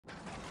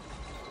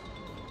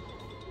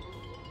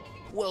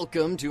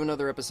Welcome to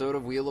another episode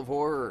of Wheel of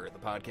Horror, the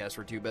podcast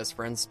where two best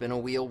friends spin a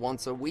wheel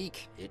once a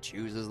week. It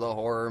chooses the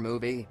horror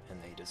movie,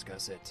 and they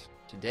discuss it.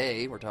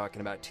 Today, we're talking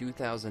about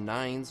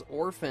 2009's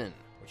Orphan,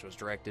 which was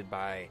directed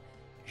by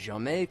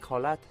Jamais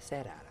Colat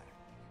Serrara.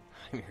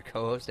 I'm your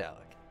co-host,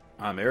 Alec.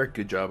 I'm Eric.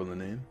 Good job on the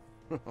name.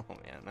 Oh,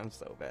 man, I'm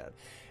so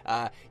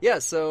bad.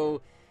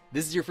 So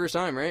this is your first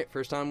time, right?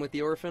 First time with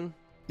The Orphan?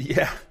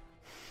 Yeah.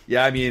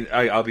 Yeah, I mean,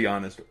 I'll be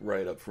honest,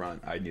 right up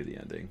front, I knew the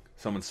ending.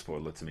 Someone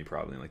spoiled it to me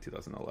probably in like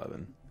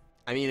 2011.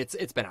 I mean,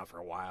 it's been out for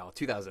a while.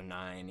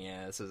 2009,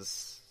 yeah, this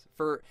is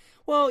for...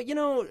 Well, you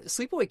know,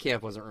 Sleepaway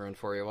Camp wasn't ruined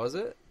for you, was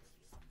it?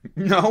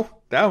 No,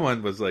 that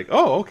one was like,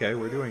 oh, okay,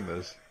 we're doing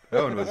this.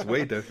 That one was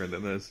way different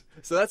than this.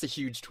 So that's a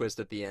huge twist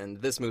at the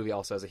end. This movie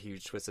also has a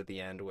huge twist at the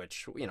end,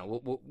 which, you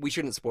know, we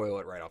shouldn't spoil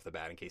it right off the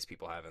bat in case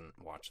people haven't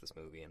watched this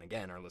movie and,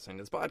 again, are listening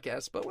to this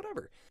podcast, but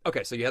whatever.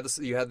 Okay, so you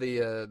had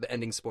the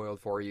ending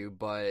spoiled for you,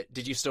 but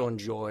did you still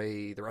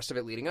enjoy the rest of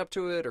it leading up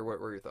to it, or what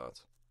were your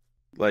thoughts?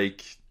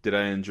 Like, did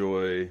I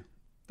enjoy...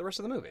 The rest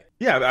of the movie?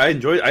 Yeah, I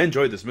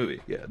enjoyed this movie.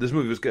 Yeah, this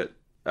movie was good.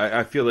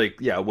 I feel like,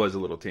 yeah, it was a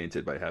little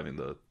tainted by having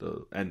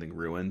the ending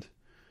ruined.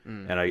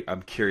 And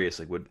I'm curious,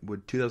 like,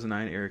 would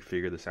 2009 Eric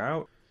figure this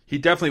out? He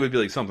definitely would be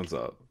like, something's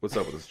up. What's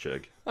up with this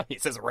chick? He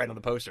says it right on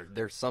the poster.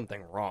 There's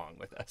something wrong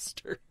with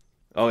Esther.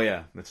 Oh,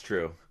 yeah, that's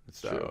true.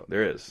 That's true.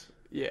 There is.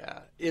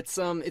 Yeah. It's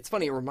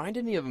funny. It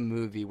reminded me of a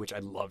movie, which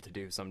I'd love to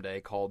do someday,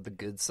 called The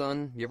Good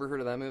Son. You ever heard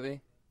of that movie?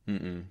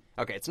 Mm-mm.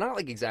 Okay, it's not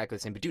like exactly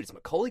the same, but dude, it's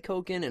Macaulay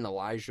Culkin and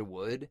Elijah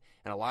Wood,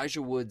 and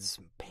Elijah Wood's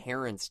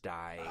parents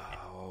die.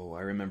 Oh,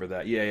 I remember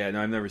that. Yeah.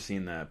 No, I've never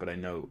seen that, but I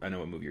know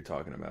what movie you're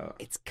talking about.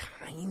 It's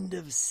kind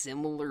of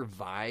similar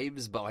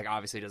vibes, but like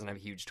obviously it doesn't have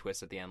a huge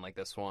twist at the end like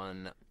this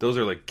one. Those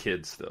are like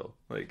kids still,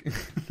 like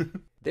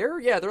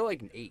they're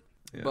like 8.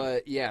 Yeah.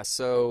 But yeah,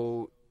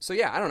 so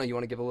yeah, I don't know. You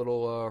want to give a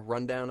little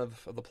rundown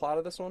of the plot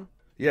of this one?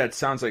 Yeah, it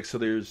sounds like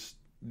there's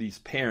these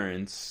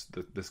parents,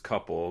 this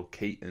couple,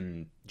 Kate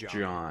and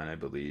John, I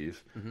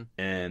believe,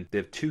 and they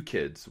have 2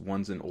 kids.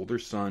 One's an older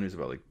son who's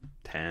about like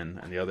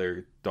 10, and the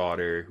other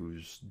daughter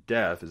who's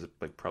deaf is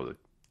like probably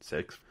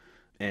 6.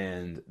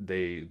 And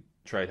they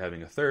tried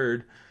having a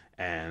third,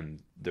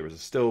 and there was a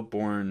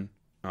stillborn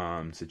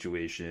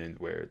situation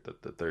where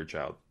the third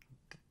child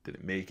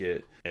didn't make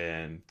it,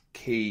 and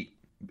Kate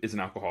is an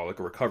alcoholic,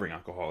 a recovering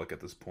alcoholic at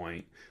this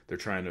point. They're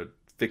trying to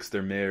fix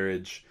their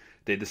marriage.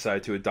 They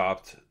decide to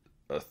adopt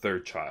a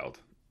third child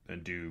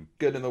and do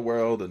good in the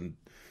world and,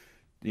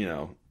 you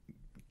know,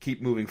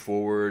 keep moving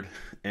forward.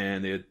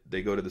 And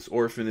they go to this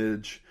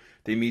orphanage.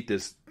 They meet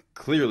this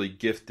clearly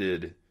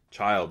gifted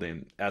child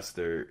named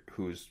Esther,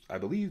 who's, I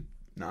believe,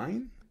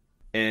 9.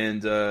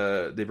 And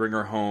they bring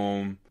her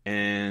home,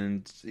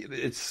 and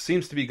it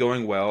seems to be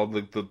going well.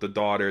 The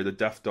daughter, the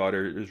deaf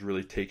daughter, is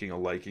really taking a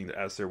liking to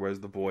Esther, whereas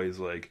the boy is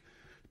like,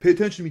 pay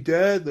attention to me,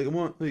 Dad.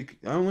 Like,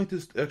 I don't like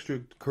this extra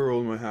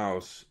curl in my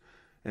house.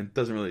 And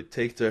doesn't really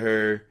take to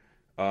her.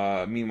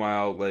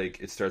 Meanwhile, like,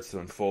 it starts to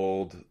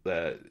unfold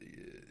that,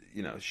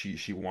 you know,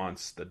 she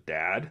wants the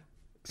dad.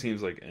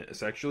 Seems like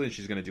sexually, and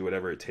she's going to do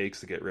whatever it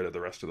takes to get rid of the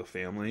rest of the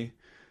family.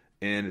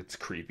 And it's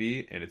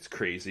creepy and it's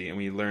crazy. And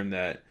we learn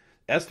that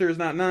Esther is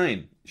not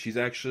 9. She's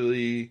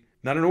actually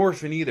not an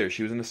orphan either.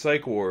 She was in a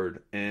psych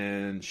ward,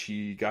 and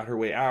she got her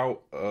way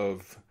out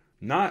of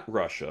not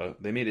Russia.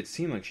 They made it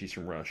seem like she's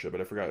from Russia, but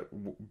I forgot.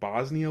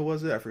 Bosnia,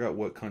 was it? I forgot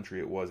what country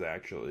it was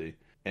actually.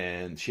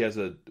 And she has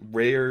a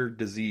rare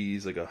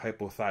disease, like a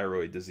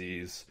hypothyroid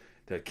disease,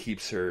 that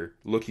keeps her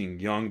looking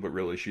young, but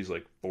really she's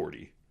like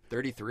 40.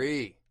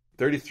 33.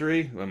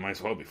 33? Well, might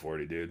as well be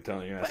 40, dude. I'm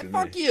telling you, asking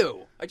fuck me.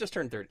 you! I just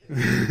turned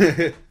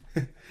 30.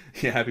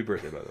 Yeah, happy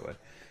birthday, by the way.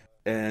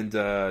 And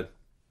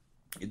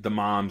the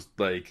mom's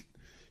like,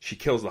 she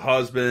kills the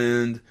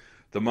husband.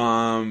 The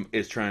mom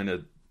is trying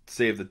to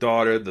save the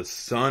daughter. The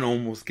son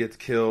almost gets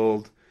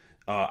killed.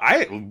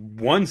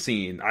 One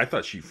scene, I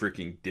thought she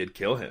freaking did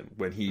kill him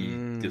when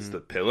he gets the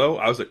pillow.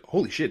 I was like,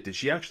 holy shit, did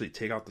she actually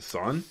take out the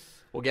son?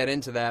 We'll get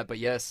into that, but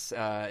yes,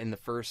 in the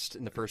first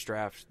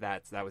draft,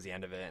 that was the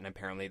end of it, and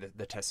apparently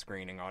the test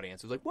screening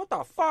audience was like, what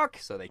the fuck?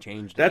 So they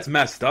changed it. That's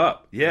messed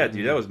up. Yeah,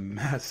 dude, that was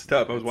messed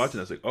up. I was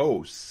watching, I was like,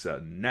 oh,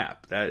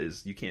 snap.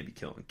 You can't be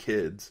killing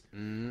kids.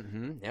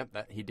 Mm-hmm.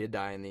 Yep, he did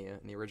die in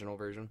the original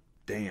version.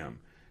 Damn.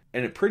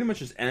 And it pretty much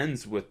just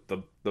ends with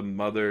the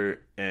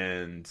mother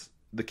and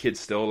the kid's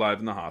still alive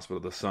in the hospital,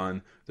 the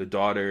son, the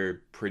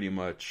daughter pretty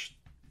much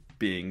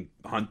being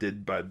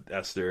hunted by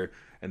Esther,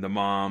 and the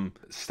mom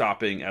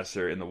stopping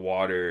Esther in the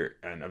water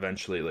and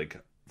eventually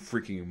like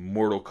freaking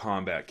Mortal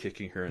Kombat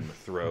kicking her in the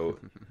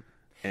throat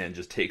and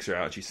just takes her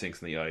out. She sinks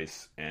in the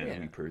ice,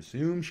 and we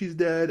presume she's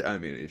dead. I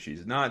mean, if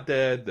she's not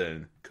dead,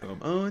 then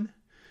come on.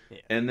 Yeah.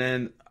 And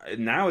then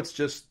now it's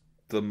just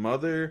the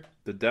mother,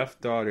 the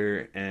deaf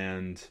daughter,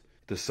 and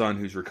the son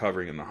who's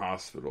recovering in the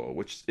hospital,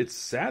 which it's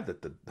sad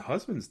that the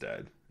husband's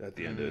dead at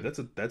the end of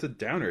it. That's a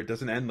downer. It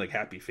doesn't end like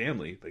happy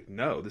family. Like,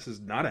 no, this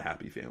is not a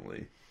happy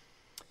family.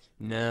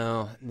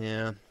 No,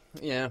 yeah.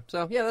 Yeah,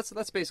 so yeah,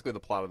 that's basically the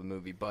plot of the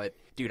movie. But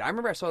dude, I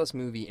remember I saw this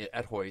movie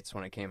at Hoyt's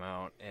when it came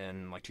out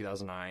in like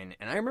 2009,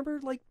 and I remember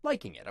like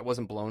liking it. I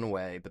wasn't blown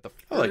away, but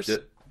I liked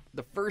it.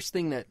 The first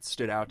thing that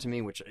stood out to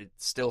me, which it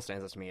still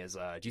stands out to me, is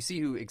do you see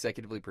who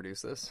executively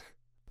produced this?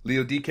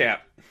 Leo DiCap.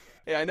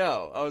 Yeah, I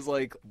know. I was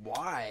like,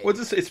 why? Well,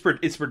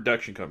 it's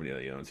production company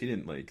that he owns.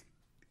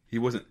 He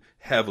wasn't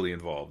heavily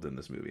involved in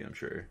this movie, I'm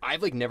sure.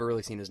 I've like never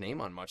really seen his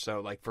name on much, so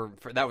like for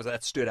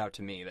that stood out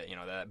to me that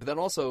that. But then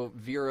also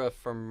Vera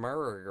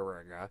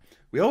Farmiga.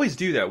 We always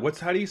do that.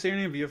 How do you say her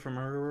name? Vera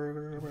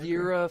Farmiga.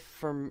 Vera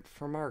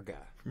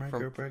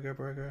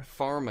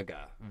Farmiga.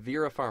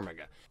 Vera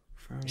Farmiga.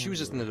 She was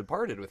just in The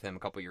Departed with him a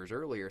couple years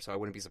earlier, so I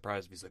wouldn't be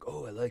surprised if he's like,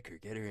 "Oh, I like her.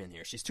 Get her in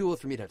here. She's too old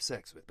for me to have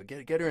sex with, but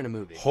get her in a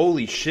movie."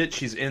 Holy shit,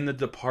 she's in The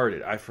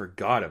Departed. I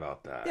forgot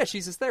about that. Yeah,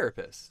 she's his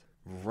therapist.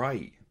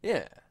 Right.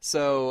 Yeah.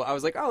 So I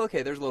was like, oh,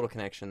 okay, there's a little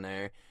connection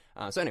there.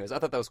 So anyways, I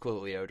thought that was cool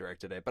that Leo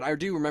directed it. But I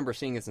do remember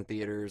seeing this in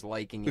theaters,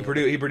 liking it. He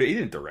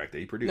didn't direct it.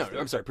 He produced it. No,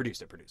 I'm sorry,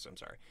 produced it. I'm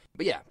sorry.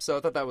 But yeah, so I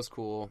thought that was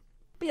cool.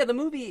 But yeah, the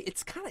movie,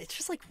 it's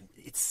just like,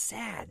 it's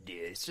sad,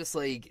 dude. It's just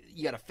like,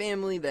 you got a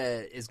family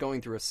that is going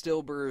through a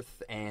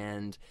stillbirth,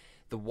 and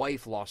the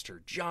wife lost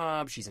her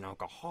job. She's an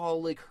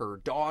alcoholic. Her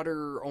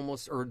daughter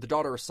the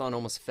daughter or son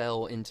almost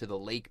fell into the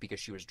lake because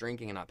she was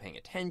drinking and not paying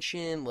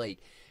attention. Like,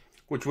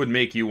 which would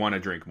make you want to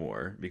drink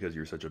more because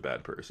you're such a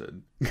bad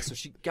person. So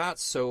she got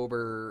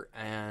sober,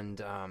 and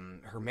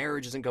her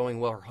marriage isn't going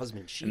well. Her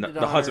husband cheated on her.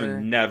 The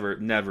husband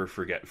never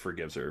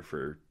forgives her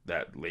for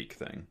that lake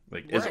thing.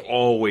 Like, right. Is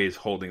always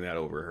holding that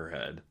over her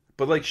head.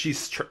 But like,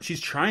 she's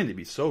trying to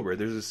be sober.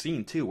 There's a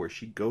scene too where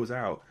she goes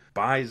out,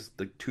 buys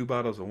like 2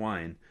 bottles of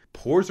wine,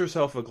 pours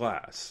herself a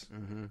glass,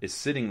 is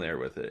sitting there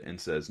with it, and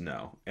says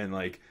no. And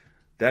like,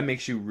 that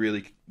makes you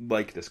really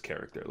like this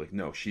character. Like,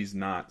 no, she's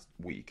not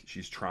weak.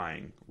 She's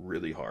trying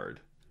really hard.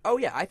 Oh,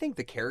 yeah. I think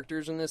the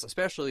characters in this,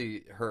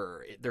 especially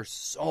her, there's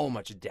so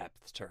much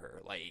depth to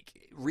her. Like,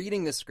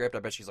 reading this script,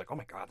 I bet she's like, oh,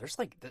 my God, there's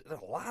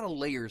a lot of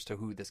layers to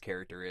who this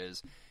character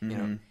is, you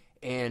know?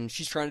 And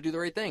she's trying to do the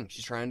right thing.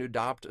 She's trying to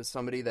adopt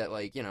somebody that,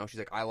 like, she's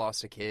like, I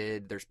lost a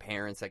kid. There's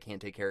parents that can't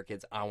take care of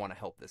kids. I want to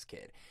help this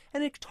kid.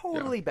 And it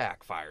totally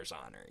backfires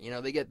on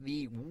her. They get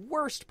the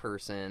worst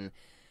person.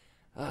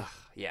 Ugh,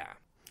 yeah.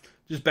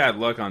 Just bad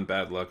luck on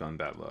bad luck on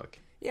bad luck.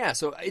 Yeah,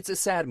 so it's a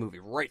sad movie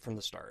right from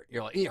the start.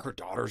 You're like, her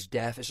daughter's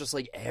deaf. It's just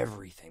like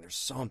everything. There's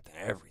something,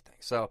 everything.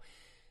 So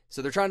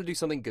they're trying to do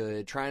something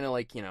good, trying to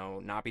like,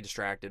 not be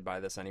distracted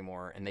by this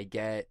anymore. And they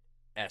get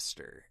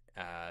Esther.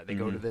 They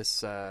go to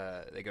this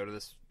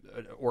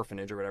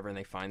orphanage or whatever, and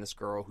they find this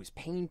girl who's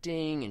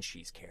painting, and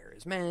she's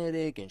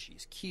charismatic, and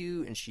she's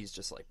cute, and she's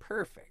just like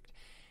perfect.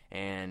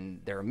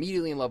 And they're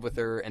immediately in love with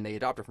her, and they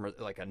adopt her from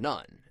like a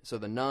nun. So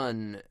the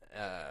nun,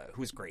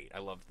 who's great, I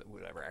love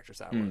whatever actress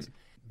that was.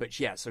 But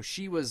yeah, so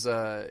she was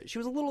a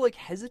little like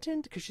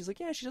hesitant because she's like,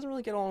 yeah, she doesn't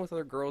really get along with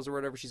other girls or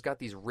whatever. She's got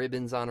these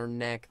ribbons on her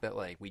neck that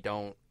like we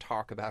don't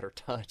talk about or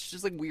touch,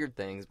 just like weird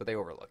things, but they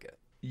overlook it.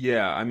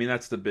 Yeah, I mean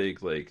that's the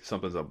big like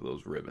something's up with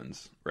those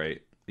ribbons,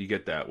 right? You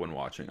get that when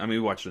watching. I mean, we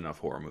watched enough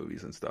horror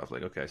movies and stuff.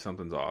 Like, okay,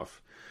 something's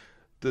off.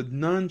 The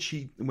nun,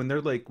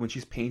 when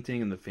she's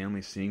painting and the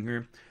family's seeing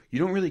her, you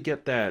don't really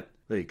get that,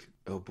 like,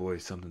 oh boy,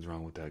 something's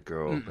wrong with that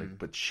girl. Like,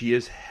 but she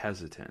is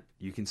hesitant.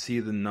 You can see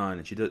the nun,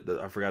 and she did.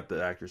 I forgot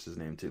the actress's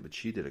name too, but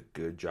she did a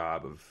good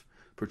job of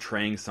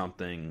portraying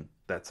something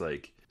that's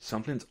like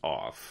something's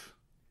off,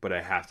 but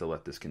I have to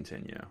let this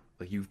continue.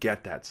 Like, you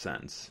get that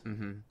sense.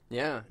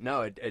 Yeah,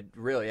 no, it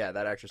really, yeah,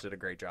 that actress did a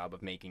great job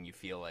of making you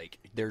feel like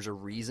there's a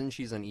reason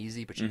she's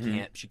uneasy, but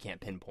she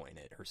can't pinpoint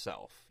it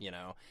herself,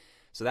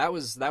 So that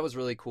was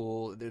really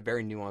cool. A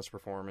very nuanced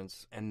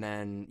performance. And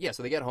then, yeah,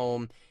 so they get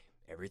home.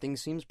 Everything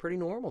seems pretty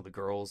normal. The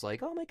girl's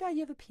like, oh my God, you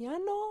have a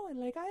piano? And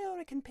like,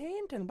 I can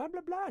paint and blah,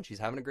 blah, blah. And she's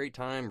having a great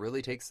time,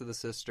 really takes to the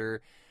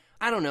sister.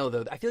 I don't know,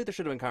 though. I feel like there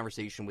should have been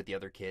conversation with the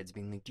other kids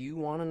being like, do you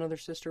want another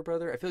sister,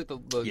 brother? I feel like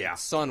the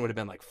son would have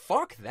been like,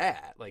 fuck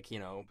that. Like,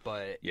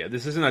 but... Yeah,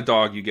 this isn't a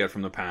dog you get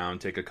from the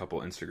pound, take a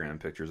couple Instagram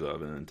pictures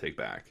of, and then take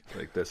back.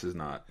 Like, this is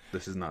not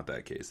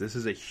that case. This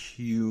is a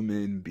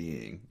human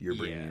being you're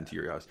bringing into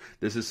your house.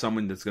 This is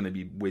someone that's going to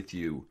be with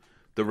you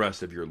the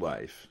rest of your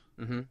life.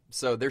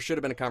 So there should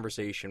have been a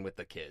conversation with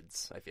the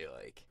kids, I feel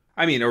like.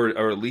 I mean,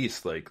 or at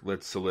least, like,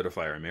 let's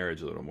solidify our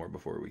marriage a little more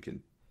before we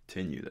can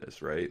continue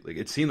this, right? Like,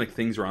 it seemed like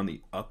things were on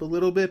the up a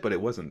little bit, but it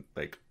wasn't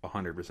like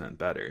 100%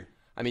 better.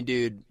 I mean,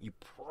 dude, you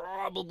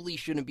probably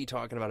shouldn't be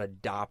talking about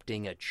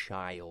adopting a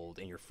child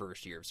in your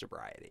first year of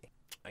sobriety.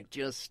 I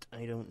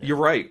don't know. You're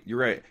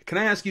right. Can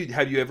I ask you,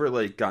 have you ever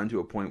like gotten to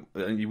a point,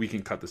 and we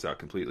can cut this out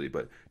completely,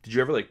 but did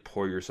you ever like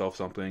pour yourself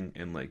something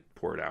and like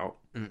pour it out?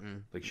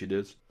 Like she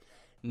did?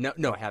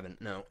 No, I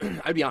haven't. No,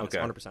 I'd be honest,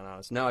 100%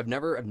 honest. No, I've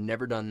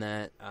never done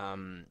that.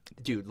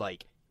 Dude,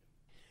 like,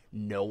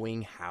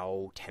 knowing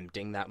how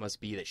tempting that must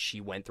be, that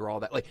she went through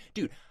all that. Like,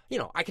 dude, you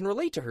know, I can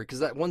relate to her, because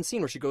that one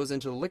scene where she goes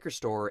into the liquor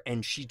store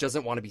and she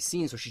doesn't want to be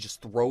seen, so she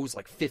just throws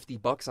like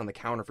 $50 on the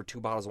counter for 2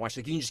 bottles of wine. She's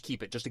like, you can just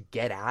keep it just to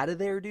get out of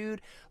there,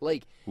 dude.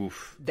 Like,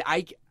 Oof.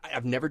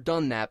 I've never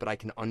done that, but I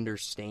can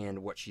understand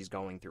what she's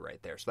going through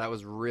right there. So that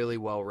was really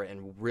well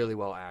written, really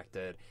well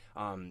acted.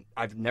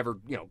 I've never,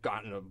 you know,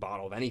 gotten a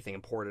bottle of anything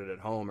and poured it at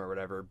home or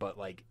whatever, but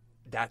like,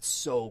 that's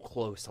so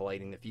close to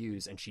lighting the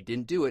fuse, and she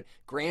didn't do it.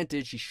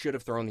 Granted, she should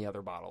have thrown the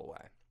other bottle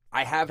away.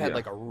 I have had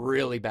like a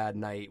really bad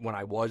night when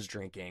I was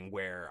drinking,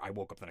 where I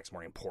woke up the next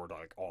morning and poured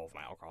like all of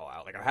my alcohol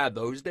out. Like, I had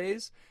those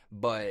days,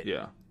 but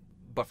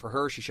for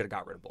her, she should have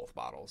got rid of both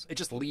bottles. It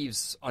just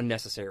leaves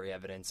unnecessary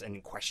evidence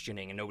and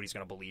questioning, and nobody's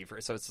going to believe her.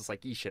 So it's just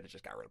like, you should have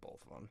just got rid of both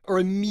of them, or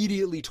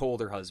immediately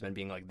told her husband,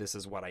 being like, "This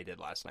is what I did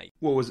last night."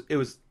 Well,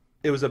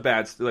 it was a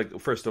bad, like,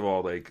 first of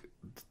all, like,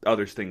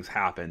 other things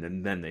happened,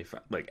 and then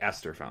like,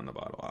 Esther found the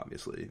bottle,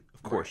 obviously.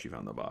 Of course she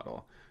found the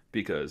bottle,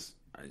 because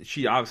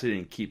she obviously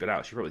didn't keep it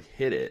out. She probably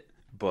hid it,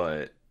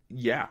 but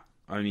yeah.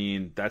 I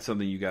mean, that's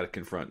something you got to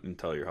confront and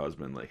tell your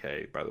husband, like,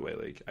 hey, by the way,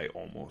 like, I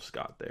almost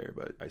got there,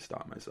 but I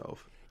stopped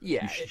myself.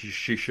 Yeah.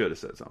 She should have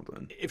said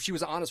something. If she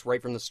was honest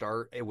right from the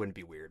start, it wouldn't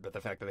be weird. But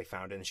the fact that they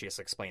found it and she has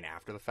to explain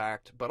after the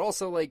fact. But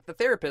also, like, the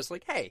therapist,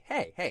 like, hey,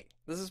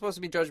 this is supposed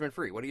to be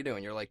judgment-free. What are you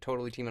doing? You're, like,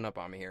 totally teaming up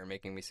on me here and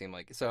making me seem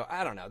like... So,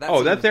 I don't know.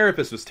 That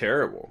therapist was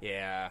terrible.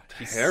 Yeah.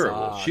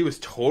 Terrible. She was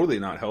totally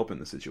not helping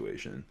the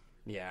situation.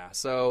 Yeah,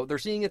 so they're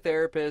seeing a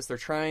therapist, they're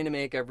trying to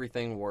make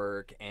everything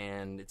work,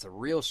 and it's a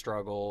real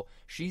struggle.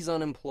 She's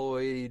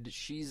unemployed,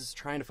 she's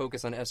trying to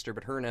focus on Esther,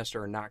 but her and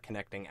Esther are not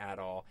connecting at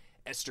all.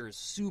 Esther is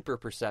super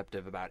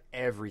perceptive about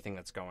everything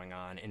that's going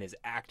on and is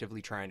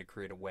actively trying to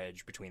create a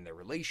wedge between their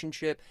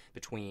relationship,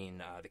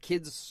 between the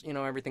kids, you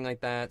know, everything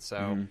like that.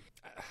 So,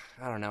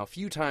 I don't know, a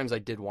few times I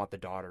did want the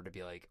daughter to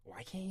be like,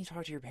 why can't you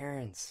talk to your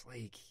parents?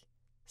 Like,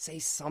 say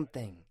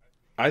something.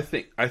 I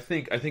think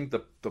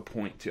the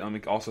point too.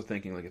 I'm also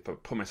thinking, like, if I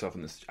put myself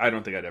in this, I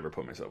don't think I'd ever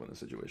put myself in a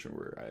situation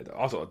where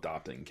also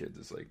adopting kids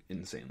is like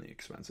insanely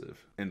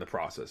expensive, and the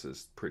process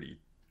is pretty.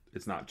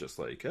 It's not just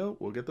like, oh,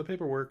 we'll get the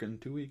paperwork in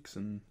 2 weeks,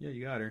 and yeah,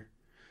 you got her.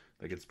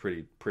 Like, it's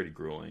pretty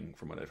grueling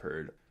from what I've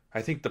heard.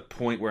 I think the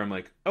point where I'm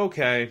like,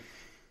 okay,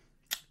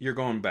 you're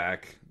going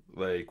back,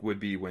 like, would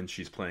be when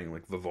she's playing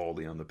like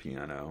Vivaldi on the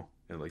piano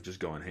and like just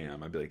going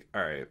ham. I'd be like,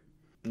 all right,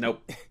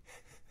 nope.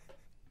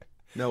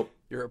 Nope.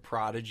 You're a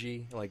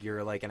prodigy? Like,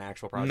 you're like an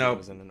actual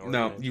prodigy?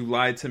 No, you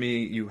lied to me.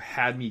 You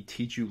had me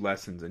teach you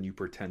lessons, and you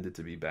pretended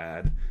to be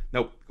bad.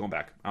 Nope. Going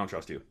back. I don't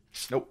trust you.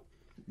 Nope.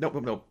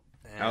 Yeah.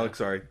 Alex,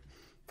 sorry.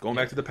 Going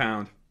back to the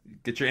pound.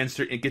 Get your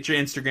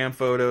Instagram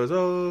photos.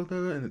 Oh,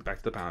 and back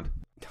to the pound.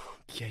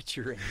 Get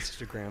your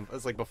Instagram.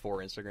 It's like before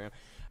Instagram.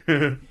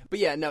 But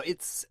yeah, no,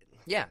 it's...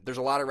 Yeah, there's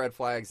a lot of red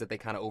flags that they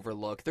kind of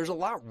overlook. There's a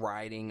lot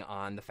riding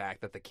on the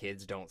fact that the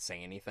kids don't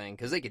say anything,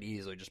 because they could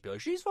easily just be like,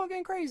 she's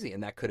fucking crazy,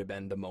 and that could have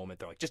been the moment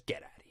they're like, just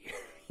get out of here,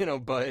 you know.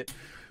 But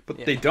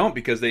they don't,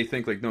 because they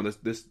think like, no,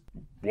 this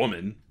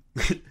woman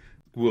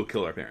will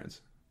kill our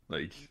parents,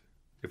 like,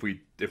 if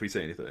we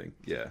say anything.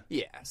 Yeah.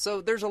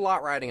 So there's a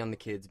lot riding on the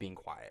kids being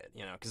quiet,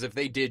 you know, because if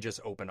they did just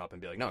open up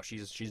and be like, no,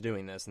 she's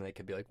doing this, and they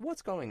could be like,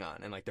 what's going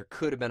on? And like, there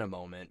could have been a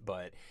moment,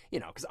 but,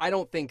 you know, because I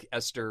don't think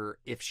Esther,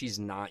 if she's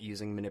not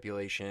using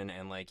manipulation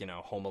and, like, you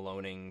know, home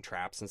aloning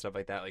traps and stuff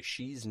like that, like,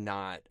 she's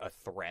not a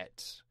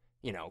threat.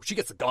 You know, she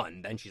gets a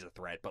gun, then she's a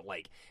threat. But,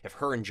 like, if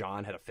her and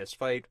John had a fist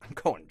fight, I'm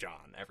going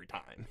John every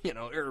time. You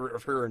know, or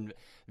if her and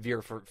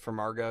Verga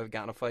Farmiga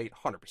got in a fight,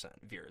 100%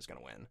 Vera's going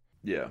to win.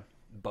 Yeah.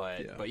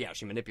 But yeah,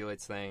 she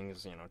manipulates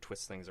things, you know,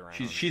 twists things around.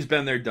 She's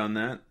been there, done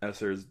that.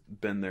 Esther's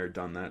been there,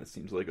 done that. It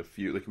seems like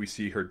we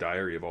see her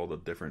diary of all the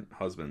different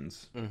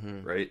husbands,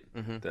 right?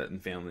 Mm-hmm. That in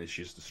families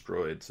she's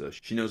destroyed. So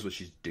she knows what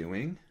she's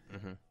doing.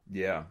 Mm-hmm.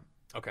 Yeah.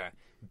 Okay.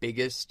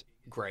 Biggest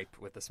gripe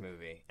with this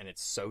movie, and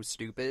it's so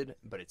stupid,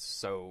 but it's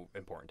so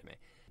important to me.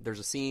 There's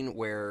a scene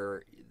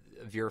where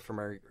Vera,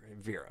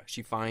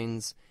 she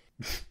finds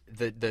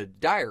the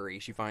diary.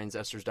 She finds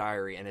Esther's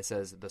diary, and it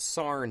says the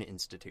Sarn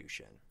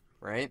Institution,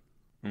 right?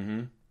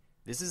 Mm-hmm.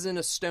 This is in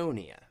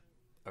Estonia,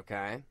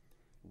 okay?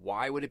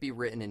 Why would it be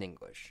written in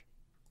English?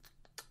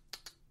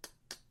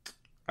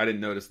 I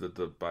didn't notice that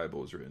the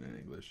Bible was written in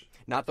English.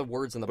 Not the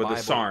words in the Bible. But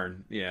the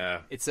Sarn,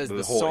 yeah. It says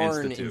the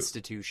Sarn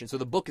Institution. So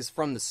the book is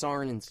from the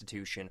Sarn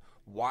Institution.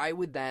 Why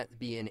would that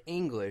be in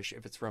English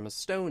if it's from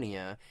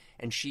Estonia?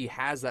 And she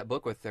has that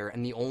book with her,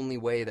 and the only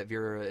way that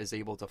Vera is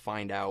able to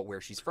find out where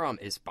she's from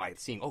is by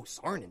seeing,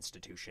 Sarn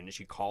Institution, and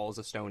she calls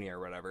Estonia or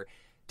whatever.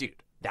 Dude,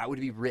 that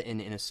would be written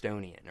in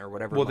Estonian or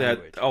whatever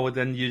language.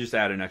 Then you just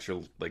add an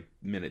extra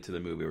minute to the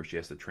movie where she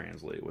has to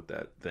translate what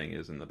that thing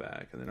is in the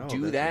back, and then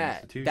do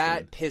that.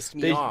 That pissed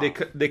me off.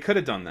 They could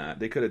have done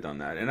that.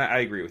 And I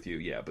agree with you.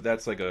 Yeah, but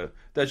that's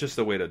just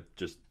a way to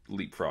just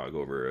leapfrog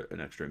over an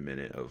extra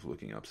minute of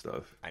looking up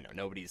stuff. I know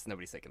nobody's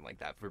thinking like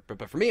that.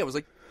 But for me, I was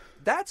like,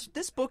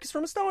 this book is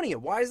from Estonia.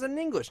 Why is it in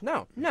English?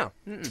 No.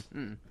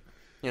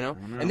 You know?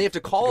 And they have to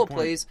call a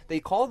place. They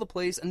call the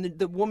place, and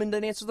the woman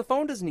that answers the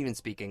phone doesn't even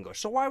speak English.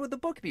 So why would the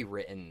book be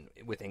written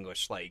with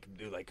English? Like,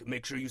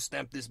 make sure you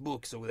stamp this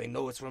book so they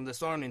know it's from the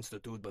Sun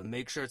Institute, but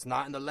make sure it's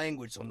not in the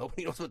language so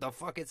nobody knows what the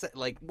fuck it says.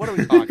 Like, what are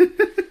we talking?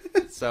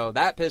 So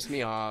that pissed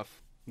me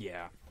off.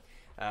 Yeah.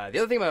 The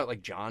other thing about,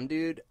 like, John,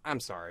 dude, I'm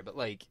sorry, but,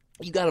 like,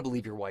 you gotta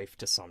believe your wife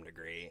to some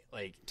degree.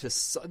 Like,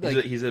 he's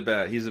a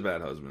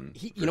bad husband.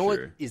 You know what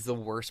is the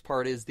worst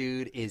part is,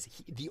 dude, is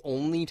the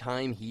only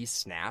time he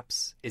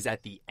snaps is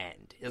at the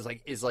end.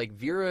 Is like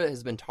Vera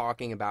has been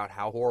talking about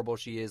how horrible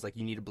she is. Like,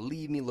 you need to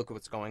believe me. Look at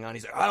what's going on.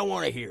 He's like, I don't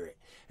want to hear it.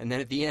 And then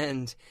at the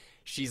end,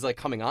 she's like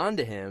coming on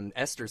to him.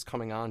 Esther's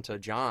coming on to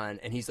John,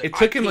 and he's like, It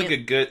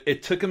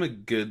took him a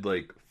good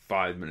like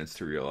 5 minutes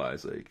to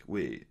realize, like,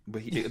 wait,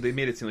 but they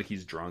made it seem like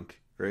he's drunk.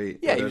 Right?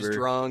 Yeah, whatever. He was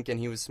drunk and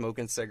he was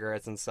smoking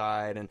cigarettes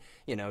inside, and,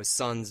 you know, his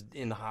son's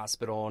in the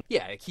hospital.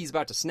 Yeah, he's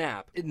about to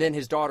snap. And then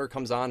his daughter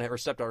comes on, or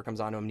stepdaughter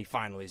comes on to him, and he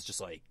finally is just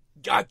like,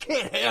 I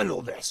can't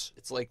handle this.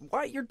 It's like,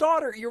 what? Your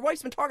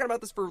wife's been talking about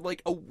this for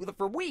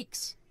for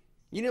weeks.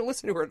 You didn't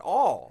listen to her at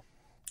all.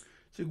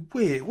 It's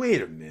like,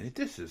 wait a minute,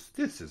 this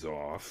is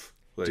off.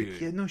 Like,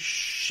 dude, yeah, no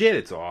shit,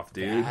 it's off,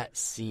 dude. That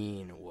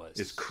scene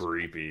it's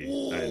creepy.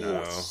 Ooh, I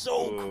know.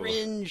 So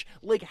cringe.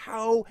 Like,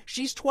 how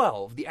she's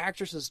 12, the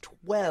actress is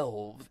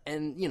 12,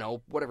 and, you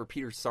know, whatever,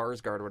 Peter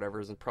Sarsgaard or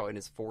whatever is probably in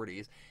his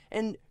 40s,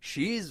 and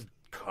she's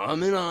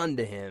coming on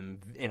to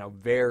him in a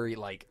very,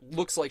 like,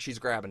 looks like she's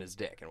grabbing his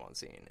dick in one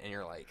scene, and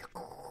you're like,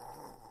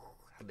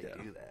 how'd they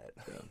do that?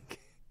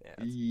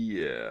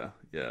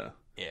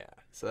 Yeah,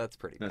 so that's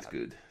pretty bad.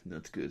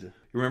 That's good.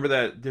 Remember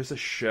that there's a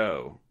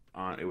show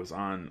it was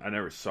on, I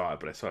never saw it,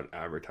 but I saw it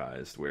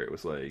advertised, where it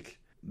was like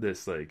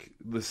this, like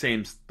the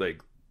same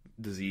like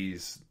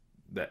disease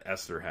that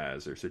Esther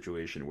has, or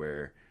situation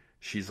where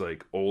she's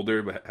like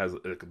older but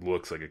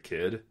looks like a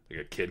kid,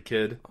 like a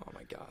kid. Oh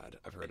my god,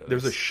 I've heard of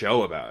There's a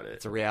show about it.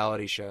 It's a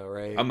reality show,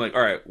 right? I'm like,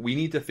 all right, we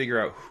need to figure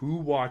out who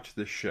watched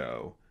the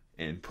show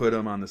and put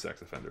them on the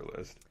sex offender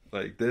list.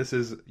 Like,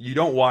 you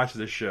don't watch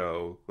the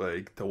show,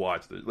 like, to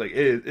watch this. Like,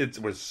 it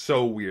was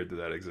so weird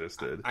that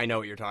existed. I know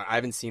what you're talking. I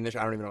haven't seen this.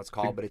 I don't even know what it's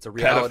called, but it's a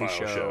reality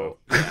show.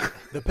 Yeah,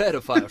 the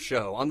pedophile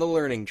show on the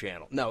Learning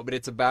Channel. No, but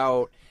it's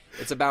about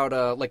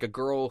like a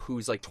girl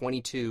who's like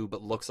 22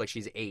 but looks like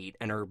she's 8,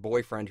 and her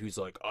boyfriend who's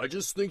like, I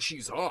just think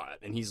she's hot,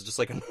 and he's just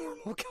like a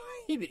normal guy.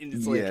 And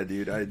it's like, yeah,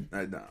 dude, I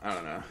don't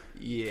know.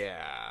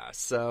 Yeah,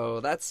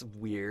 so that's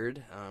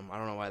weird. I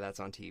don't know why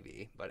that's on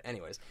TV, but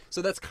anyways,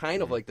 so that's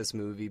kind of like this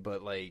movie,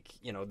 but like,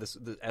 you know,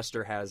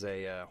 Esther has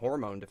a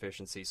hormone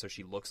deficiency, so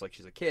she looks like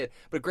she's a kid.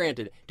 But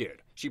granted,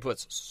 dude, she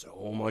puts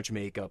so much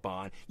makeup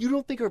on. You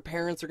don't think her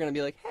parents are gonna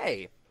be like,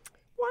 hey,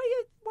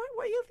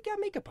 why you got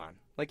makeup on?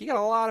 Like, you got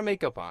a lot of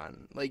makeup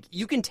on. Like,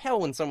 you can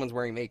tell when someone's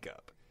wearing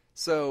makeup.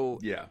 So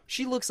yeah,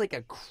 she looks like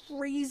a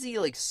crazy,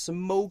 like,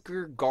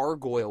 smoker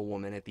gargoyle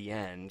woman at the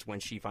end when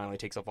she finally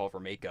takes off all of her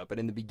makeup. But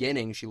in the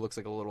beginning, she looks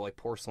like a little, like,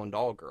 porcelain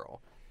doll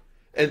girl.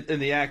 And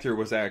the actor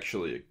was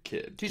actually a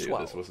kid. She's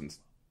 12. This wasn't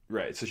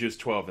right. So she was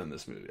 12 in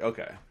this movie.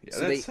 Okay, yeah.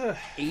 So they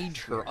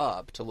age her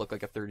up to look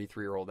like a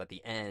 33-year-old at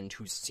the end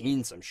who's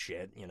seen some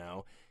shit, you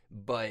know.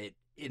 But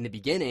in the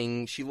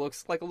beginning, she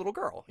looks like a little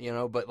girl, you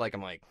know. But like,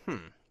 I'm like,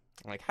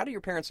 like, how do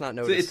your parents not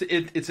notice? So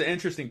it's an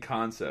interesting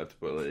concept,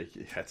 but like,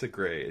 that's a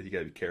gray. You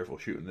gotta be careful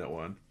shooting that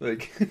one.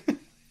 Like,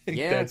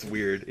 yeah, that's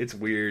weird. It's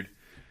weird.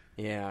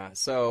 Yeah.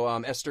 So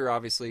Esther,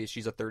 obviously,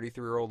 she's a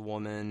 33-year-old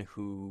woman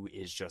who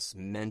is just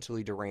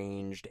mentally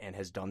deranged and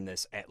has done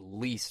this at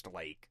least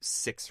like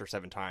 6 or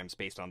 7 times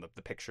based on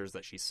the pictures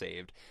that she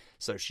saved.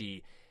 So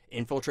she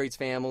infiltrates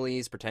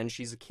families, pretends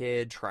she's a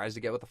kid, tries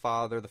to get with the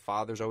father. The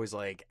father's always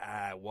like,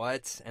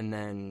 what? And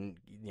then,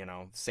 you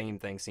know, same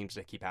thing seems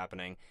to keep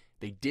happening.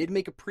 They did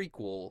make a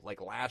prequel,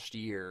 like, last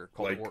year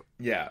called...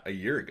 a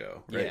year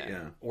ago, right?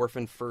 Yeah.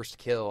 Orphan First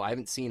Kill. I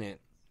haven't seen it.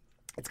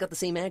 It's got the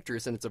same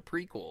actress, and it's a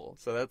prequel.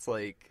 So that's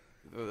like...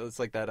 It's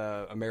like that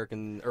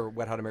American... Or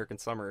Wet Hot American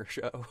Summer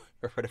show.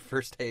 Or what, a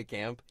First Day of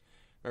Camp.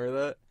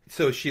 Remember that?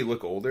 So does she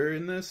look older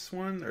in this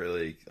one? Or,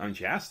 like... I mean,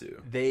 she has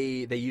to.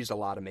 They used a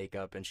lot of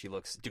makeup, and she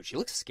looks... Dude, she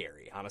looks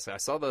scary, honestly. I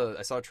saw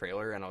a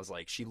trailer, and I was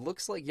like, she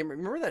looks like... You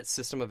remember that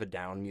System of a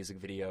Down music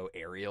video,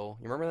 Ariel?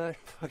 You remember that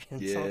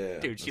fucking song?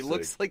 Dude, she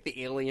looks like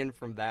the alien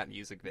from that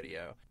music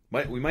video.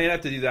 We might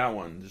have to do that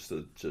one,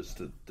 just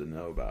to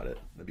know about it.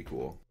 That'd be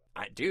cool.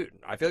 I feel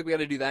like we got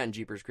to do that in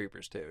Jeepers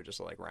Creepers, too, just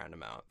to, like, round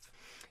them out.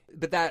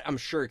 But that, I'm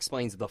sure,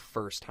 explains the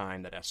first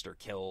time that Esther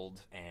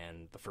killed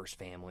and the first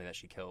family that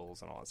she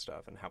kills and all that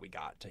stuff and how we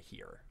got to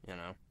here, you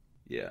know?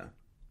 Yeah.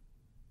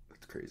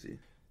 That's crazy.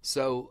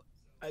 So,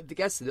 I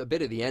guess a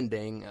bit of the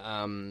ending,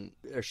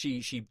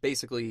 she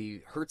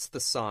basically hurts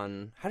the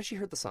son. How did she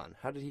hurt the son?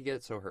 How did he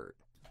get so hurt?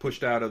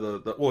 Pushed out of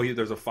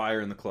there's a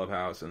fire in the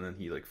clubhouse, and then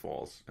he, like,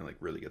 falls and, like,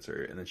 really gets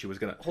hurt, and then she was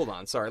gonna... Hold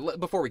on, sorry.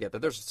 Before we get there,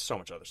 there's so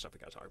much other stuff we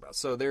gotta talk about.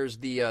 So there's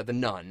the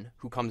nun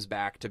who comes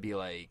back to be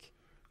like...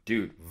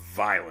 Dude,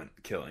 violent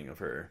killing of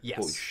her. Yes.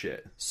 Holy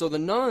shit. So the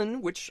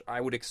nun, which I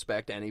would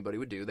expect anybody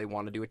would do, they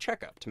want to do a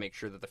checkup to make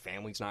sure that the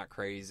family's not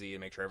crazy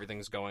and make sure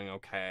everything's going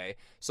okay.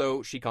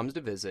 So she comes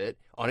to visit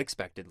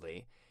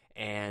unexpectedly,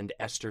 and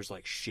Esther's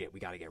like, shit, we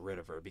got to get rid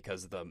of her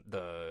because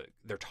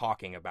they're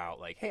talking about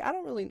like, hey, I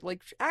don't really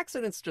like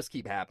accidents just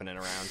keep happening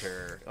around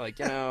her. Like,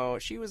 you know,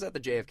 she was at the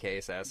JFK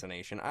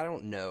assassination. I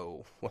don't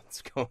know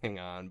what's going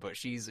on, but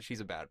she's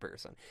a bad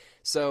person.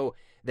 So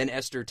then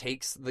Esther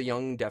takes the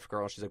young deaf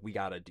girl. She's like, we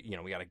gotta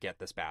get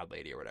this bad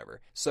lady or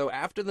whatever. So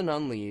after the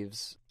nun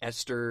leaves,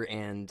 Esther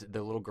and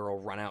the little girl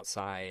run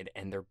outside,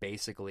 and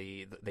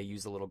they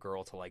use the little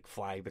girl to like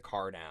flag the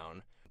car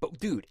down. But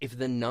dude, if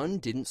the nun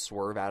didn't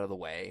swerve out of the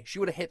way, she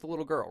would have hit the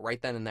little girl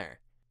right then and there.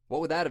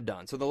 What would that have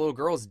done? So the little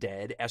girl's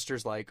dead.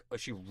 Esther's like,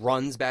 she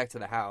runs back to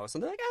the house,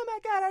 and they're like, oh my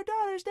God, our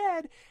daughter's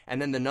dead.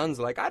 And then the nun's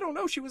like, I don't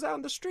know, she was out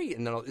in the street.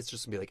 And then it's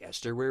just gonna be like,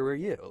 Esther, where were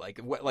you? Like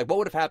what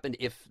would have happened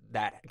if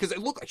that? Because it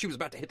looked like she was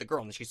about to hit the girl,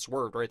 and then she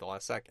swerved right at the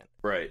last second.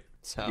 Right.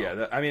 So yeah,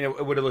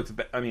 it would have looked.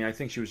 I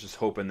think she was just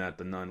hoping that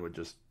the nun would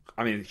just.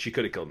 I mean, she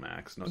could have killed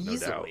Max, no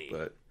doubt.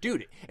 But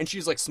dude, and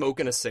she's like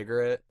smoking a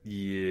cigarette.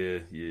 Yeah.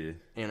 You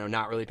know,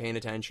 not really paying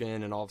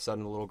attention, and all of a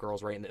sudden the little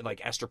girl's right in the, like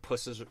Esther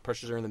pushes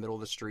her in the middle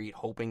of the street,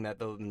 hoping that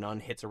the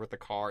nun hits her with the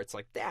car. It's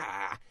like,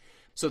 ah.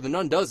 So the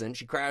nun doesn't.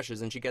 She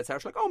crashes and she gets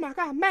out. She's like, oh my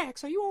God,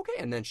 Max, are you okay?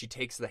 And then she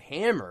takes the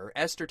hammer.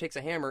 Esther takes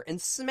a hammer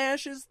and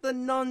smashes the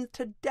nun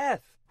to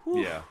death.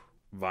 Whew. Yeah,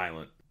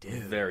 violent.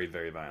 Dude. Very,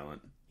 very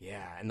violent.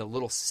 Yeah, and the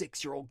little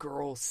 6-year-old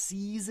girl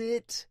sees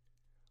it.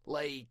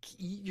 Like,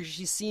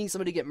 she's seeing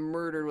somebody get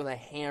murdered with a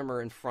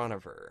hammer in front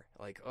of her.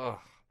 Like, ugh.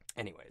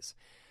 Anyways,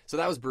 so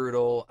that was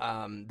brutal.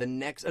 The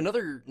next,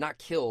 another, not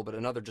kill, but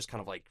another just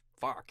kind of like,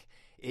 fuck,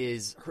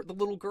 is the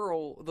little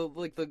girl,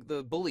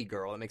 the bully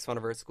girl that makes fun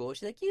of her at school.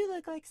 She's like, you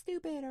look like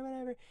stupid or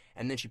whatever.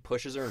 And then she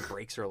pushes her and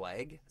breaks her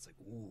leg. It's like,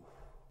 ooh.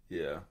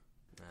 Yeah.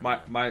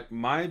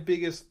 My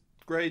biggest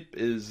gripe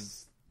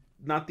is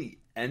not the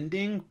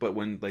ending, but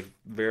when, like,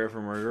 Verga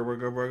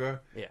Farmiga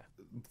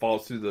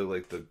falls through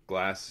the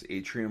glass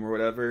atrium or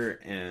whatever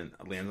and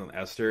lands on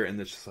Esther,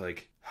 and it's just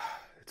like,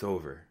 it's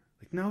over.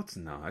 Like, no, it's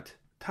not.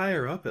 Tie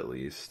her up at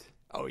least.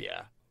 Oh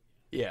yeah,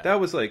 yeah. That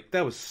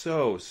was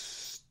so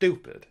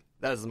stupid.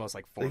 That was the most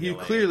like formulaic. You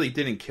clearly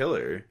didn't kill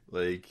her.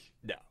 Like,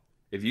 no.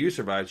 If you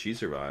survived, she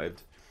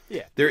survived.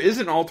 Yeah. There is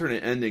an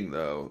alternate ending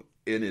though,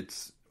 and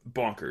it's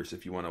bonkers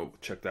if you want to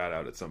check that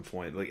out at some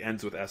point. Like,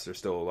 ends with Esther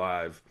still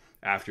alive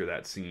after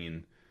that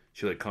scene.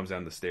 She like comes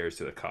down the stairs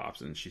to the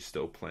cops, and she's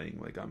still playing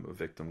like I'm a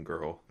victim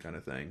girl kind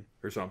of thing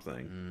or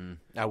something.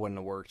 That wouldn't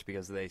have worked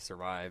because they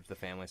survived. The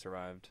family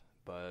survived,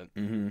 but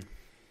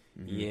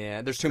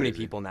yeah, there's too many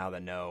people now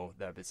that know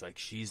that it's like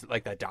she's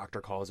like that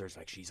doctor calls her. It's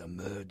like she's a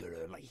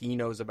murderer. Like he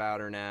knows about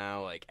her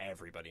now. Like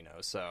everybody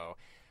knows. So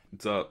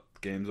what's up?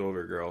 Game's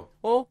over, girl.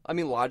 Well, I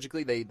mean,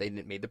 logically, they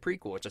made the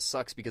prequel. It just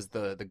sucks because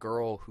the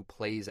girl who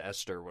plays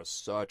Esther was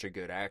such a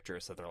good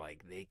actress that they're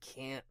like, they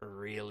can't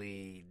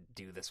really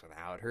do this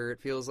without her, it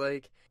feels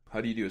like.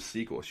 How do you do a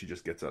sequel? She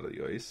just gets out of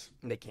the ice?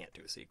 They can't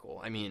do a sequel.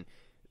 I mean,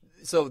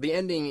 so the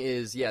ending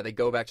is, yeah, they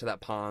go back to that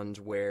pond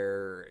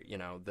where, you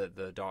know,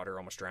 the daughter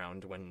almost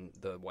drowned when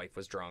the wife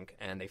was drunk,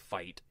 and they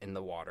fight in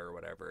the water or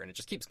whatever, and it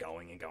just keeps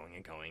going and going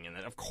and going. And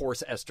then, of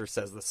course, Esther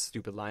says this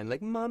stupid line,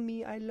 like,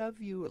 Mommy, I love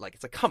you. Like,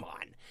 it's like, come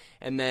on.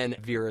 And then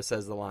Vera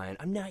says the line,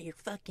 I'm not your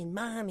fucking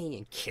mommy,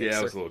 and kicks her. Yeah,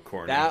 that was a little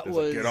corny. That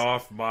was... Like, get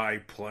off my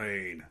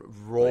plane.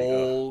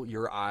 Roll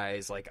your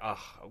eyes. Like,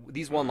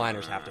 these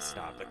one-liners have to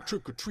stop. Like,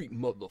 trick or treat,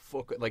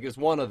 motherfucker. Like, it was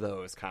one of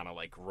those kind of,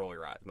 like, roll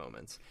your eyes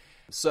moments.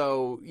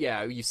 So,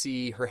 yeah, you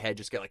see her head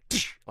just get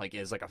like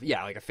is like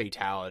a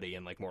fatality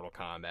in like Mortal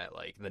Kombat.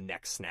 Like the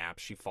neck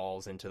snaps, she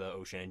falls into the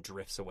ocean and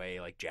drifts away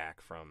like Jack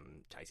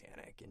from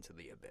Titanic into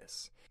the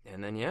abyss.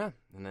 And then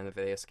if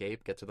they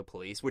escape, get to the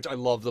police, which I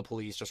love. The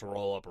police just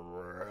roll up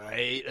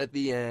right at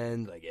the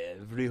end, like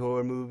every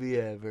horror movie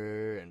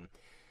ever, and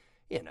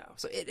you know,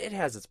 so it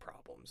has its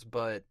problems,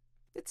 but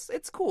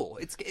it's cool.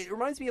 It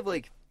reminds me of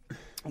like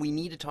we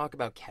need to talk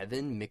about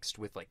Kevin mixed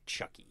with like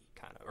Chucky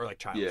kind of, or like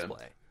Child's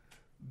Play.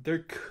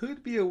 There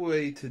could be a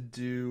way to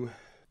do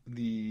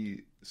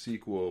the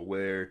sequel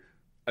where,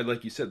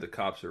 like you said, the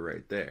cops are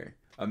right there.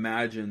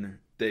 Imagine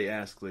they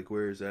ask, like,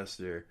 where's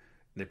Esther?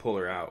 And they pull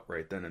her out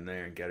right then and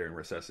there and get her and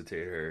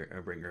resuscitate her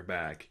and bring her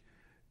back.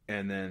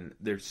 And then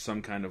there's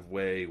some kind of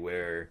way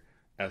where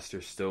Esther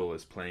still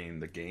is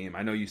playing the game.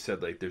 I know you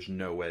said, like, there's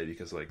no way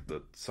because, like,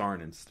 the Sarn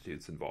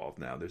Institute's involved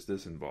now. There's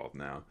this involved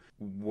now.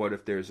 What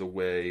if there's a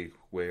way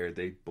where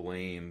they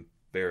blame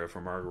Vera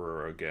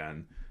Farmiga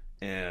again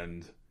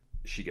and...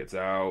 she gets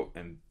out,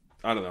 and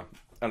I don't know.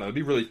 It'd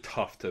be really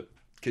tough to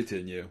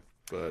continue,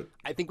 but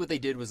I think what they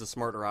did was a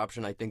smarter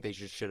option. I think they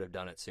should have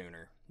done it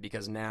sooner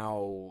because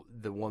now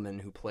the woman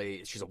who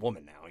plays, she's a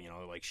woman now. You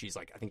know, like she's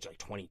like I think she's like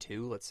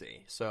 22. Let's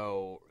see,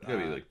 so gotta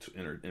be like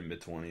in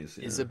mid-20s.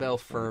 Isabel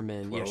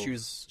Furman, 12. Yeah,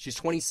 she's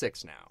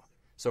 26 now.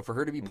 So for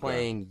her to be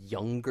playing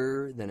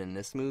younger than in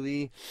this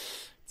movie,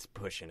 it's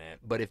pushing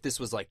it. But if this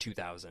was like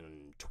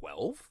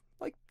 2012.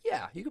 like,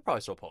 yeah, you could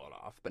probably still pull it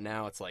off. But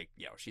now it's like,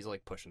 she's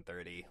like pushing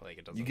 30. Like,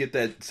 it doesn't. You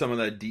get some of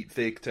that deep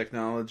fake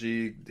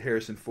technology,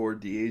 Harrison Ford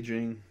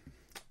de-aging,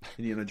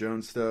 Indiana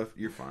Jones stuff.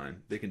 You're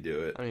fine. They can do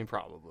it. I mean,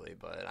 probably,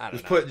 but I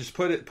don't know.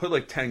 Put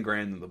like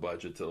 $10,000 in the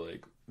budget to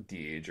like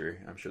de-age her.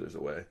 I'm sure there's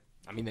a way.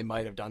 I mean, they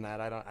might have done that.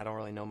 I don't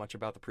really know much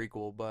about the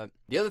prequel, but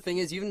the other thing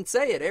is, you didn't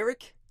say it,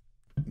 Eric.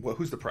 Well,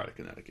 who's the pride of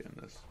Connecticut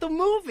in this? The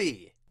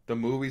movie. The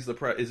movie's the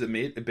pride. Is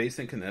it based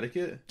in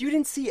Connecticut? You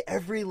didn't see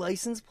every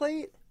license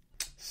plate?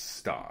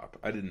 Stop!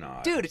 I did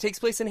not. Dude, it takes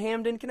place in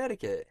Hamden,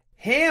 Connecticut.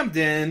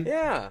 Hamden?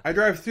 Yeah. I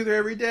drive through there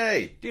every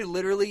day. Dude,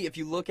 literally, if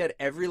you look at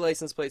every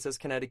license plate says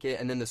Connecticut,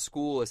 and then the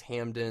school is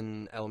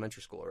Hamden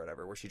Elementary School or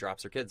whatever, where she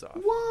drops her kids off.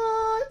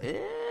 What?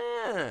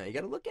 Yeah, you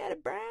gotta look at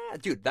it,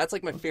 Brad. Dude, that's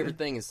like my favorite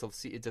thing is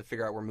to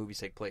figure out where movies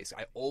take place.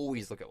 I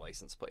always look at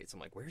license plates. I'm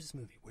like, where's this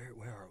movie? Where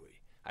are we?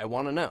 I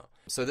want to know.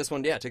 So this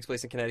one, takes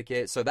place in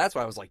Connecticut. So that's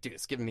why I was like, dude,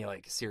 it's giving me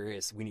like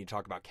serious, we need to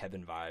talk about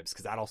Kevin vibes,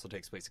 because that also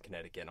takes place in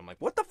Connecticut. And I'm like,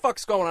 what the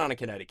fuck's going on in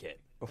Connecticut?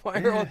 Why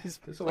are all these...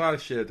 There's a lot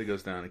of shit that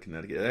goes down in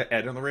Connecticut.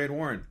 Ed and Lorraine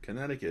Warren,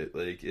 Connecticut.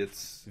 Like,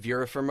 it's...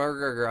 Verga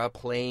Farmiga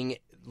playing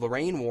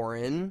Lorraine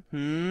Warren.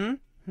 In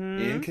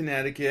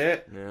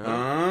Connecticut.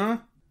 Yeah.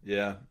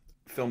 Yeah.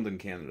 Filmed in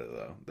Canada,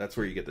 though. That's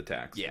where you get the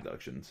tax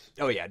deductions.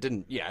 Oh, yeah. I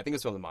think it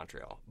was filmed in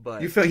Montreal.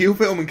 But You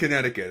film in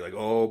Connecticut. Like,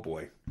 oh,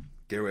 boy.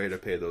 Get ready to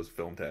pay those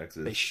film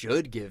taxes. They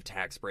should give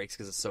tax breaks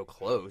because it's so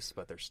close,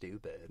 but they're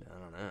stupid.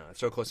 I don't know. It's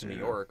so close to New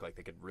York, like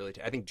they could really...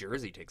 I think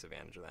Jersey takes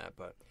advantage of that,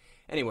 but...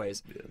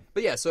 Anyways. Yeah.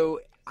 But yeah, so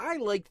I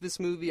liked this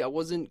movie. I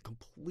wasn't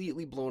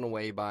completely blown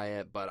away by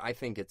it, but I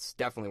think it's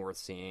definitely worth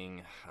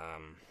seeing.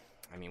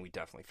 I mean, we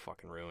definitely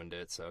fucking ruined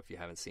it, so if you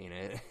haven't seen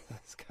it,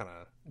 it's kind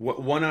of...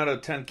 1 out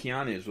of 10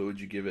 Keanu's, what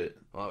would you give it?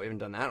 Well, we haven't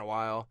done that in a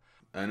while.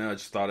 I know, I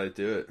just thought I'd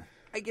do it.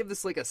 I give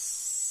this like a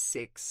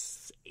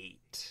 6-8.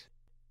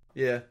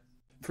 Yeah.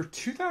 For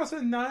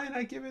 2009,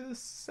 I give it a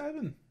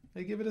 7.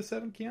 I give it a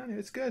 7 Keanu.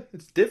 It's good.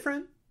 It's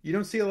different. You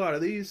don't see a lot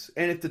of these.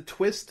 And if the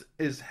twist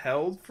is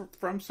held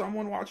from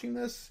someone watching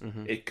this,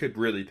 it could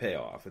really pay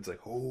off. It's like,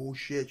 oh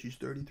shit, she's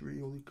 33.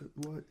 Holy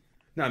what?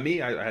 Not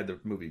me. I had the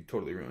movie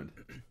totally ruined.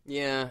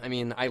 Yeah, I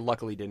mean, I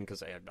luckily didn't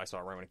because I saw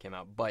it right when it came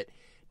out. But,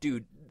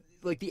 dude,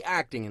 like, the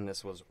acting in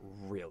this was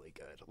really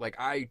good. Like,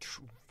 I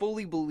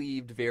fully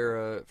believed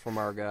Verga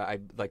Farmiga.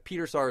 Like,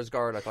 Peter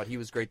Sarsgaard, I thought he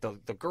was great.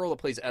 The girl that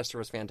plays Esther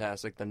was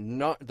fantastic. The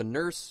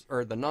nurse,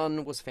 or the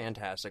nun, was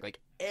fantastic. Like,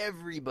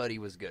 everybody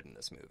was good in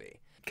this movie.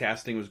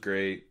 Casting was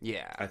great.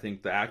 Yeah. I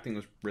think the acting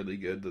was really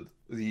good.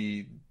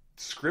 The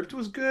script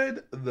was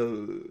good.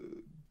 The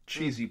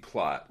cheesy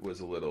plot was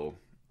a little...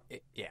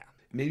 Yeah.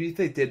 Maybe if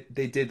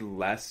they did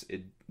less,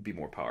 it'd be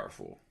more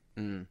powerful.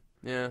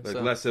 Yeah, like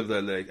less of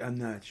the like I'm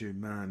not your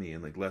mommy,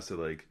 and like less of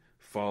like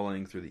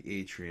falling through the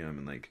atrium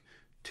and like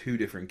 2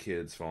 different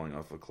kids falling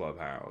off a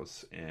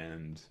clubhouse,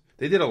 and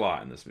they did a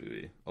lot in this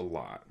movie, a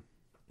lot.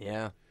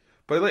 Yeah,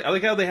 but I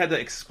like how they had to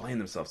explain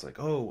themselves. Like,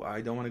 oh,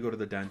 I don't want to go to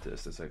the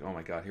dentist. It's like, oh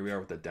my god, here we are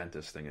with the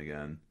dentist thing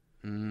again.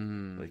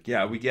 Like,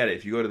 yeah, we get it.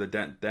 If you go to the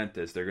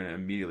dentist, they're gonna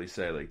immediately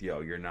say like,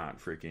 yo, you're not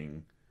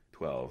freaking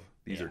 12.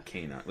 These are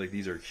canine, like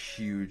these are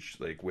huge,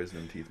 like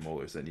wisdom teeth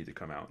molars that need to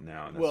come out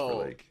now. And that's for,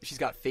 like, she's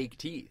got fake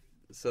teeth,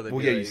 so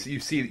well, yeah, like... you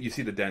see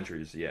the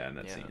dentures, in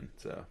that scene.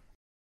 So,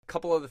 a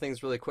couple other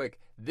things really quick.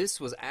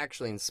 This was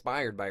actually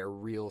inspired by a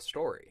real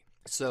story.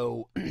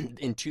 So,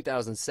 in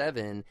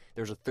 2007,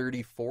 there's a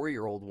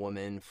 34-year-old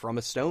woman from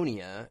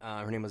Estonia.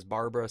 Her name was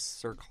Barbara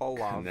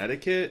Serkolov.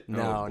 Connecticut?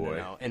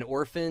 No. An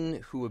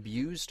orphan who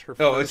abused her...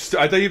 I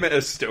thought you meant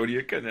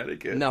Estonia,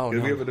 Connecticut. No. We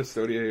have an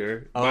Estonia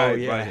here. By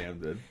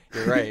Hamden.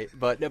 You're right.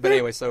 But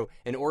anyway, so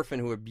an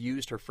orphan who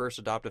abused her first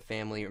adoptive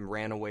family and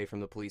ran away from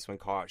the police when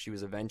caught. She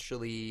was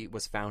eventually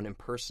found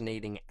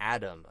impersonating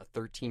Adam, a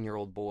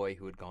 13-year-old boy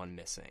who had gone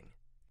missing.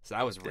 So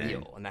that was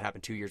real, and that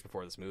happened 2 years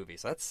before this movie.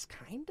 So that's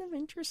kind of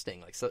interesting.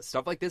 Like, so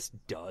stuff like this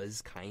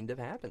does kind of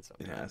happen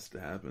sometimes. It has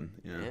to happen.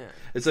 Yeah.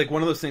 It's like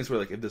one of those things where,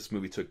 like, if this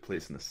movie took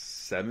place in the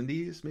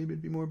 70s, maybe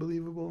it'd be more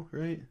believable,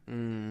 right?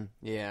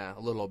 Yeah, a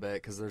little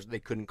bit, because they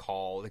couldn't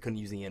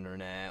use the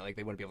internet, like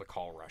they wouldn't be able to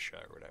call Russia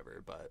or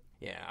whatever. But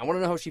yeah, I want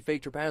to know how she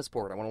faked her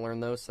passport. I want to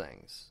learn those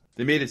things.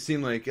 They made it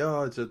seem like,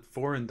 oh, it's a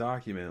foreign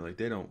document. Like,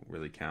 they don't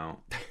really count.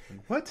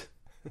 What?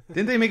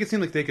 Didn't they make it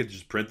seem like they could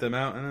just print them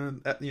out in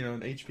an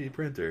HP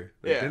printer?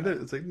 Like,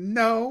 it's like,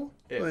 no,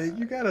 like,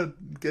 you gotta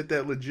get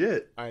that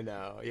legit. I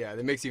know. Yeah,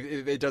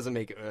 it doesn't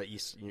make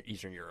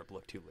Eastern Europe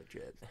look too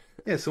legit.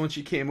 Yeah. So when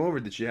she came over,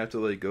 did she have to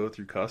like go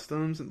through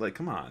customs and like,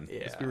 come on,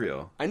 let's be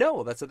real. I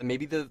know.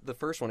 Maybe the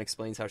first one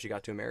explains how she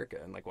got to America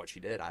and like what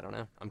she did. I don't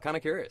know. I'm kind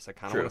of curious. I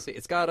kind of want to see.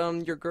 It's got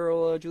your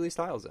girl Julie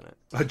Stiles in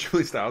it.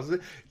 Julie Stiles is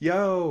it?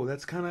 Yo,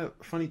 that's kind of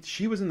funny.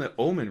 She was in the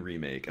Omen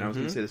remake, and I was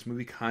gonna say this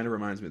movie kind of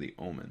reminds me of the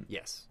Omen.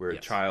 Yes. Where a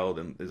child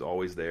is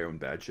always there when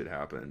bad shit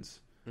happens.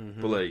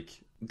 But like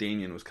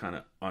Damien was kind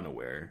of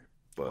unaware.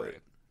 But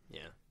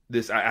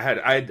this I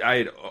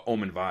had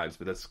Omen vibes,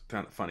 but that's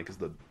kind of funny because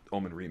the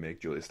Omen remake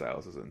Julia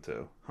Stiles is in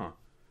too. Huh.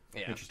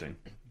 Yeah. Interesting.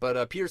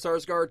 But Peter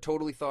Sarsgaard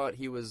totally thought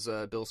he was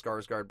Bill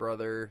Skarsgård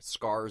brother.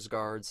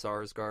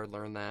 Sarsgaard,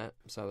 learned that.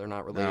 So they're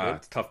not related.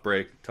 It's tough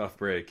break.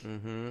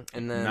 Mm-hmm.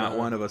 And then not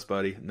one of us,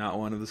 buddy. Not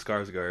one of the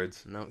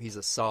Skarsgårds. No, he's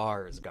a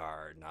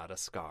Sarsgaard, not a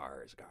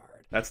Skarsgård.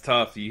 That's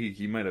tough.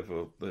 He might have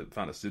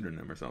found a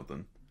pseudonym or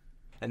something.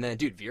 And then,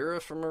 dude,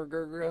 Vera from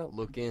Verga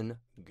looking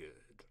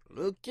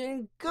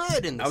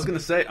good in this. I was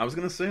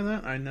gonna say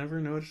that. I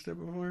never noticed it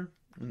before,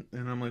 and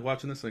I'm like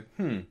watching this, like,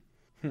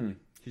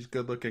 she's a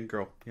good looking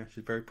girl. Yeah,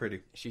 she's very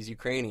pretty. She's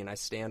Ukrainian. I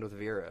stand with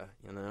Vera.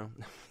 You know.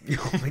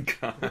 Oh my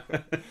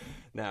god.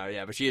 No,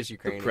 yeah, but she is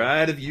Ukrainian. The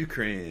pride of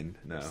Ukraine.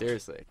 No,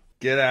 seriously.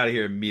 Get out of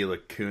here, Mila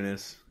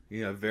Kunis.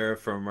 Yeah, Vera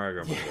from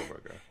Verga.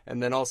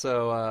 And then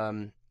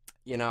also,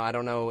 you know, I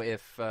don't know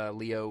if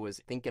Leo was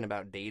thinking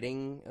about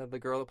dating the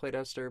girl that played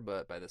Esther,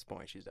 but by this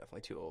point, she's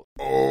definitely too old.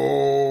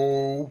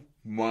 Oh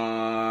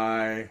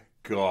my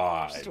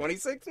god. She's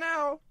 26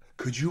 now.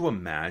 Could you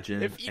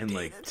imagine? And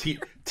like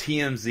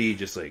TMZ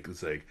just like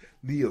it's like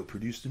Leo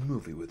produced a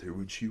movie with her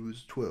when she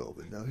was 12,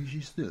 and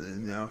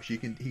now he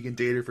can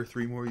date her for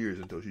 3 more years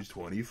until she's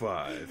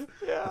 25.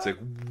 Yeah. It's like,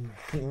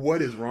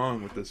 what is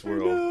wrong with this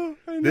world?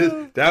 I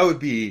know.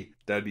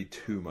 That'd be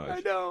too much. I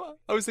know.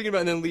 I was thinking about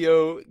it, and then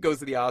Leo goes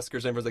to the Oscars,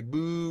 and everyone's like,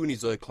 boo, and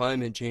he's like,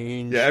 climate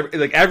change. Yeah,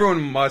 like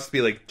everyone must be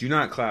like, do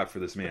not clap for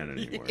this man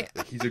anymore. Yeah.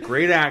 Like, he's a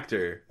great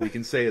actor. We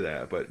can say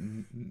that, but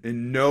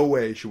in no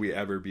way should we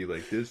ever be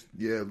like this.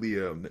 Yeah,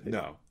 Leo.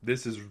 No,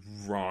 this is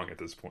wrong at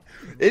this point.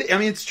 I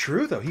mean, it's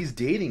true though. He's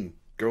dating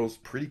girls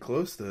pretty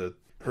close to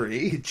her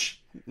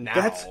age. Now.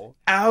 That's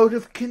out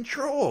of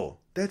control.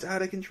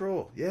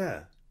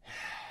 Yeah.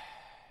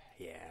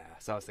 Yeah.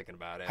 So I was thinking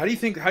about it. How do you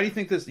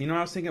think this? You know,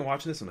 I was thinking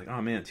watching this. I'm like,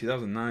 oh man,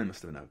 2009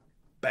 must have been a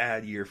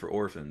bad year for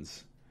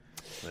orphans.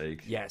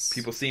 Like, yes,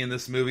 people seeing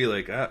this movie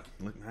like,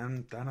 look,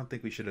 man, I don't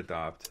think we should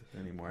adopt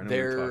anymore. I know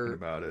we're talking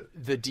about it.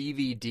 The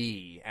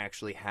DVD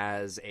actually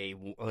has a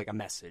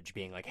message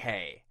being like,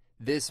 hey,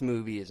 this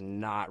movie is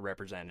not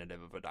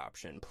representative of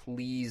adoption.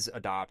 Please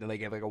adopt. And they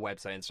gave like a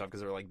website and stuff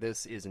because they're like,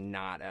 this is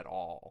not at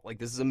all. Like,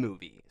 this is a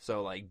movie.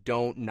 So like,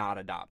 don't not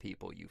adopt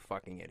people, you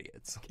fucking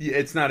idiots. Yeah,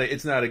 it's not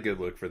a good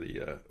look for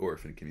the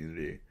orphan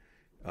community.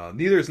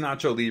 Neither is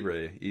Nacho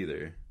Libre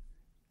either.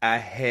 I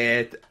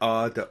hate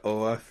all the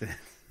orphans.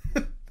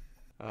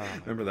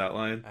 Remember that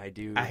line? I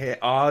do. I hate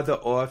all the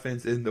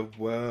orphans in the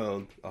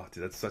world. Oh,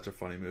 dude, that's such a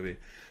funny movie.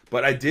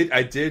 But I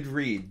did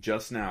read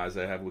just now, as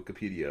I have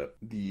Wikipedia,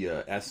 the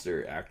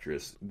Esther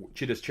actress.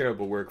 She does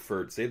charitable work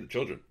for Save the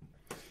Children.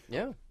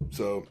 Yeah.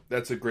 So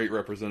that's a great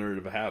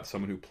representative to have,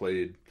 someone who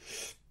played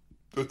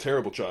a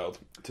terrible child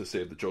to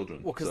save the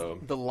children. Well, because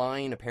the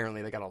line,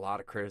 apparently, they got a lot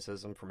of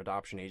criticism from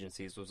adoption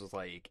agencies, was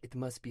like, it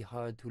must be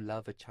hard to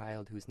love a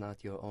child who's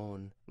not your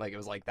own. Like, it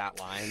was like that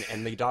line,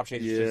 and the adoption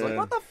agency was like,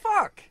 what the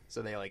fuck?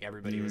 So they, like,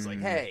 everybody was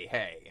like,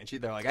 hey. And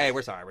they're like, hey,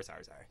 we're sorry.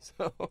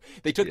 So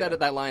they took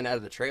that line out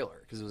of the trailer,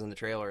 because it was in the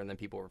trailer, and then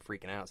people were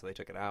freaking out, so they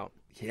took it out.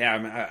 Yeah, I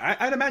mean,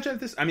 I'd imagine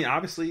this, I mean,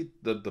 obviously,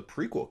 the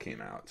prequel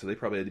came out, so they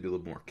probably had to be a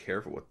little more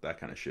careful with that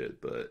kind of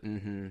shit, but,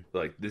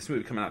 like, this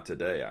movie coming out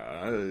today,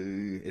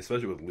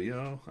 especially with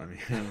Leo, I mean,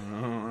 I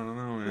don't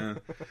know, man.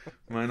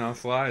 Might not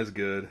fly as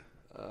good.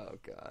 Oh,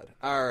 God.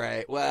 All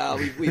right, well,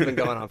 we've been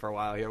going on for a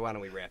while here. Why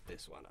don't we wrap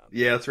this one up?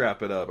 Yeah, let's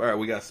wrap it up. All right,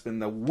 we got to spin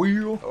the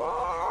wheel.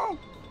 Oh.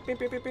 Bing,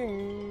 bing, bing,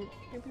 bing.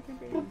 Bing, bing,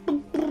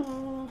 bing,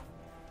 bing.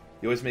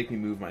 You always make me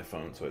move my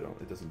phone so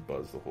it doesn't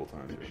buzz the whole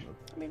time.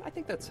 I mean, I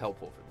think that's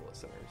helpful for the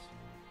listeners.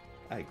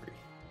 I agree.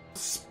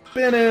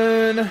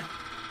 Spinning!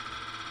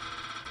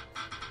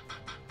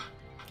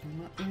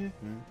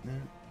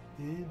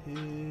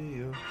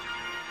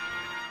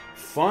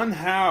 Fun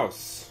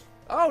House.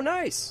 Oh,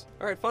 nice.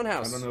 All right, Fun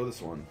House. I don't know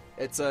this one.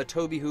 It's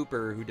Toby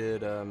Hooper who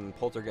did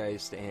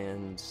Poltergeist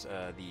and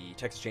the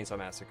Texas Chainsaw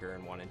Massacre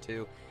in 1 and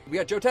 2. We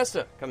got Joe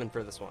Testa coming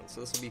for this one,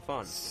 so this will be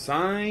fun.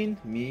 Sign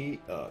me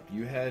up.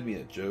 You had me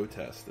at Joe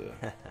Testa.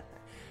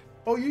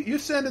 Oh, you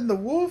sending the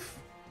wolf?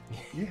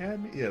 You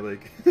had me? Yeah,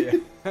 like... Yeah.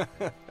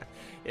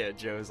 Yeah,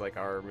 Joe's like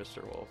our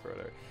Mr. Wolf or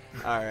whatever.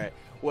 All right.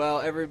 Well,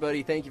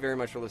 everybody, thank you very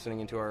much for listening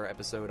into our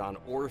episode on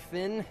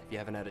Orphan. If you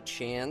haven't had a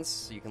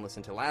chance, you can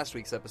listen to last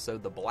week's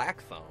episode, The Black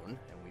Phone,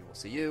 and we will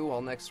see you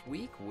all next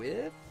week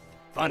with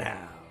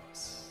Funhouse.